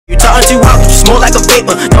once you walk, you smoke like a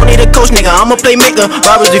vapor. Don't need a coach, nigga, I'm a playmaker.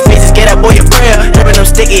 Robbers with faces, get that boy a prayer. Drippin' them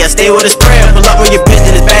sticky, I stay with a sprayer. Pull up when your bitch,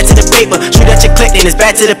 then it's back to the paper. Shoot at your click, then it's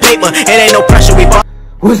back to the paper. It ain't no pressure, we bought.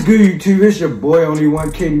 What's good, YouTube? It's your boy Only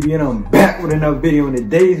One KDB, and I'm back with another video. In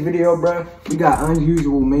today's video, bro, we got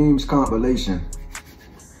unusual memes compilation.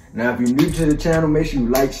 Now, if you're new to the channel, make sure you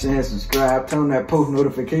like, share, and subscribe. Turn on that post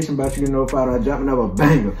notification bell so you get notified when I drop another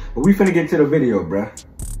banger. But we finna get to the video, bro.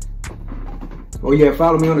 Oh yeah,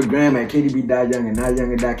 follow me on the gram at KDB.Young and not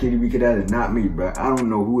Younger.KDB, because that is not me, bro. I don't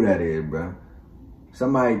know who that is, bro.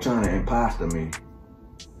 Somebody trying to imposter me.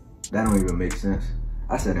 That don't even make sense.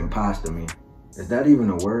 I said imposter me. Is that even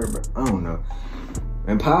a word, bro? I don't know.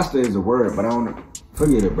 Imposter is a word, but I don't know.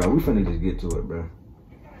 Forget it, bro. We finna just get to it, bro.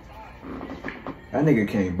 That nigga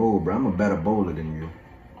can't bowl, bro. I'm a better bowler than you.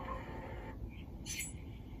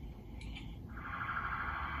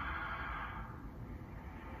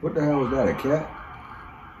 What the hell was that, a cat?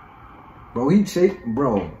 Bro, he chased,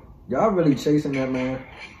 bro. Y'all really chasing that man?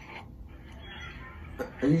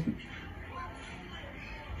 This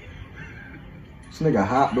nigga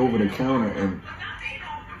hopped over the counter and...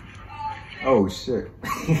 Oh, shit.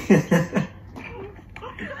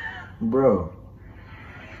 Bro.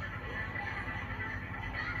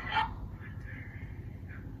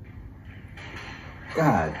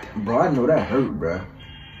 God, bro, I know that hurt, bro.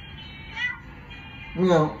 You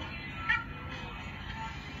know.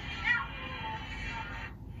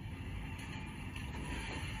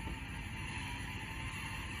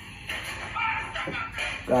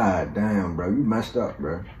 God damn, bro, you messed up,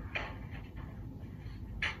 bro.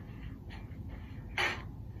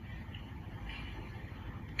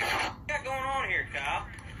 What's going on here, Kyle?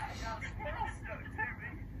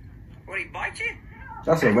 What, he bite you?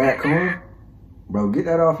 That's a raccoon? Bro, get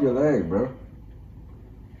that off your leg, bro.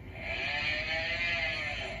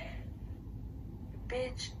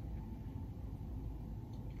 Bitch.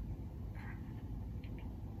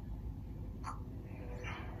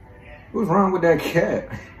 What's wrong with that cat?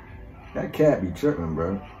 That cat be tripping,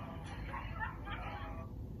 bro.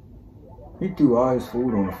 He threw all his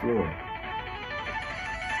food on the floor.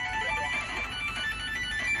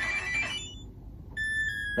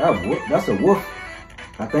 That's a wolf.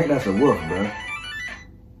 I think that's a wolf, bro.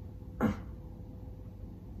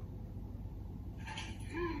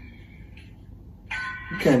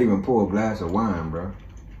 You can't even pour a glass of wine, bro.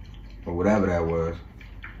 Or whatever that was.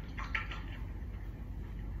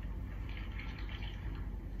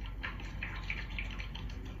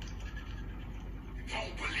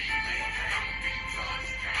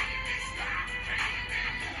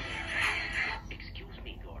 Excuse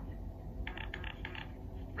me, Gordon.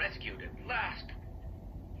 Rescued at last.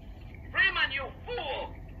 Freeman, you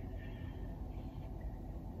fool!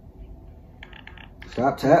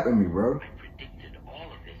 Stop tapping me, bro. I predicted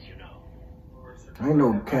all of this, you know. I ain't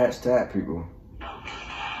no cats tap people.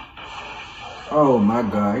 Oh my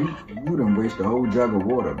god, you done wasted a whole jug of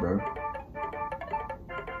water, bro.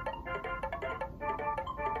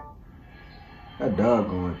 That dog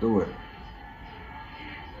going through it.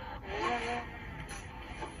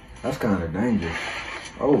 That's kind of dangerous.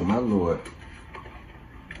 Oh my lord.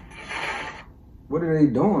 What are they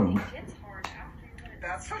doing?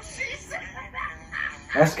 That's what she said.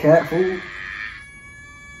 That's cat food?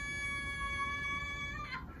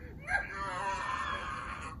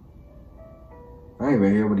 I didn't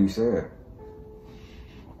even hear what he said.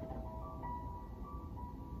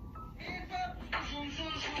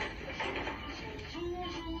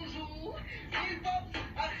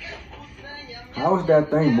 How is that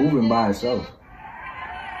thing moving by itself?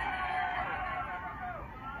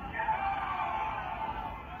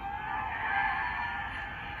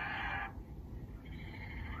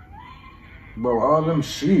 Bro, all them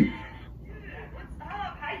sheep. What's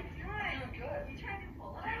up? How you doing? Good. You trying to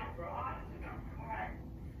pull it out, bro?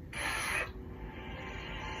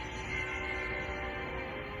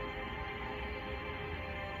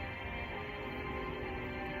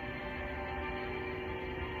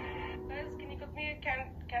 Guys, can you cook me a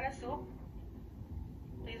can of soup?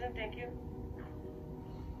 Please and thank you.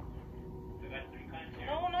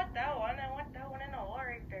 No, not that one. I want that one in the hole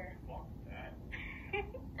right there. I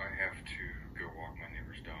have to go walk my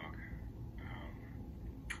neighbor's dog.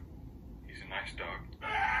 He's a nice dog.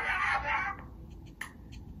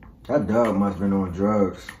 That dog must have been on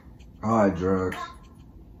drugs. Hard drugs.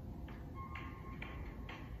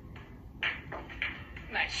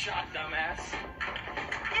 Nice shot, dumbass.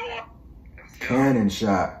 Cannon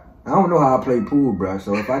shot. I don't know how I play pool, bro.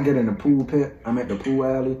 So if I get in the pool pit, I'm at the pool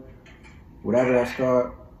alley, whatever that's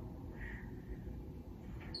called.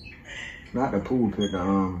 Not the pool pit,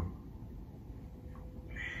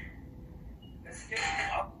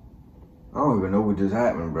 I don't even know what just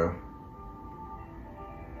happened, bro.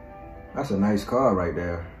 That's a nice car right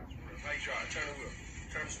there. Nice shot. Turn the wheel.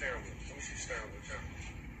 Turn the steering wheel. Let me see the steering wheel. Turn.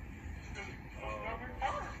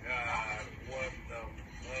 What the?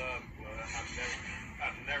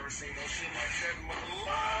 I've never seen no shit like that in my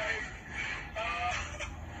life.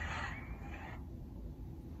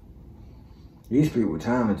 These people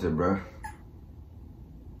talented, bro.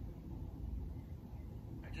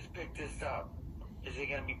 I just picked this up. Is it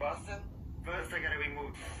gonna be busted? First, I gotta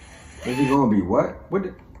remove. Is he gonna be what? What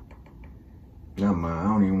the? Never mind, I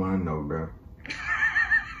don't even wanna know, bro.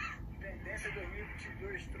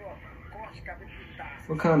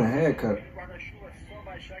 What kind of haircut?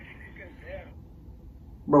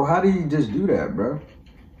 Bro, how did he just do that, bro?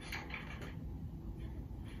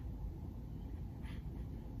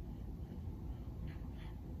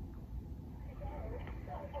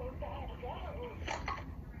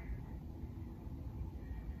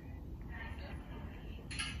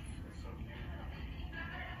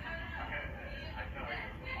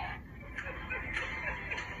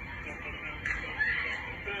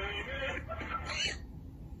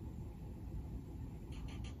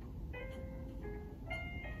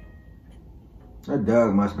 That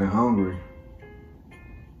dog must have been hungry.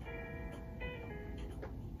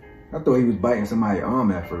 I thought he was biting somebody's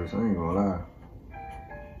arm at first, I ain't gonna lie.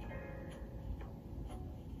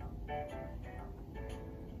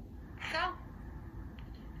 Go.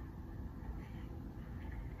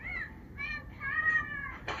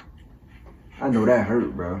 I know that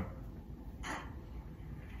hurt, bro.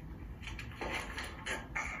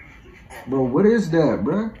 Bro, what is that,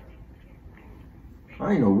 bro?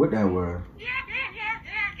 I ain't know what that was.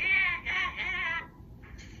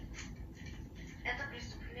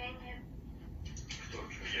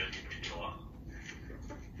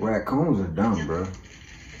 Raccoons are dumb, bro.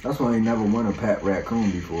 That's why I ain't never won a pet raccoon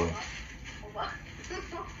before.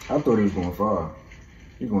 I thought he was gonna fall.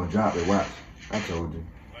 He's gonna drop it, watch. I told you.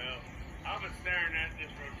 Well, I've been staring at this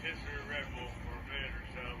rotisserie Red Bull for a minute or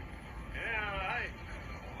so. Yeah, hey,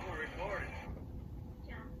 I'm recording.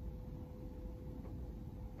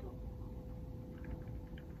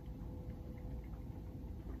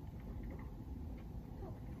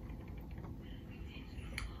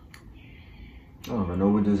 I don't even know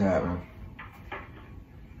what just happened.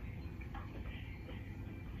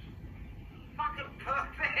 Fucking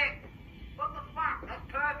perfect! What the fuck? That's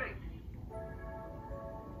perfect!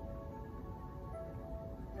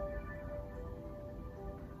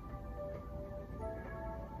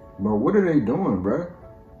 Bro, what are they doing, bro?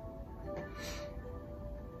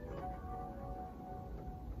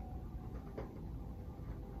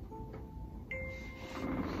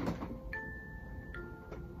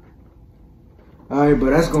 Alright, but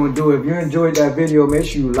that's gonna do it. If you enjoyed that video, make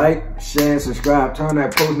sure you like, share, and subscribe. Turn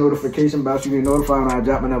that post notification bell so you get notified when I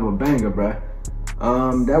drop another banger, bruh.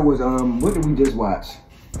 That was, what did we just watch?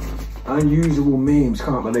 Unusual Memes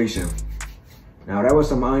compilation. Now, that was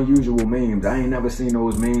some unusual memes. I ain't never seen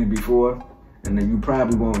those memes before. And then you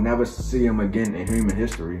probably won't never see them again in human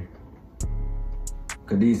history.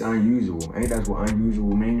 Cause these unusual. Ain't that what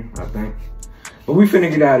unusual mean? I think. But we finna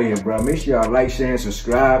get out of here, bro. Make sure y'all like, share, and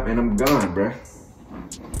subscribe. And I'm gone, bruh.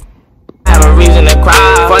 Have a reason to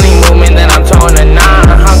cry. Funny movement that I'm towing a 9.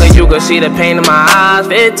 Hunger, you could see the pain in my eyes.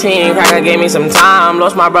 15, cracker gave me some time.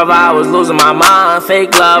 Lost my brother, I was losing my mind.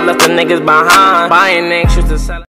 Fake love, left the niggas behind. Buying anxious to sell.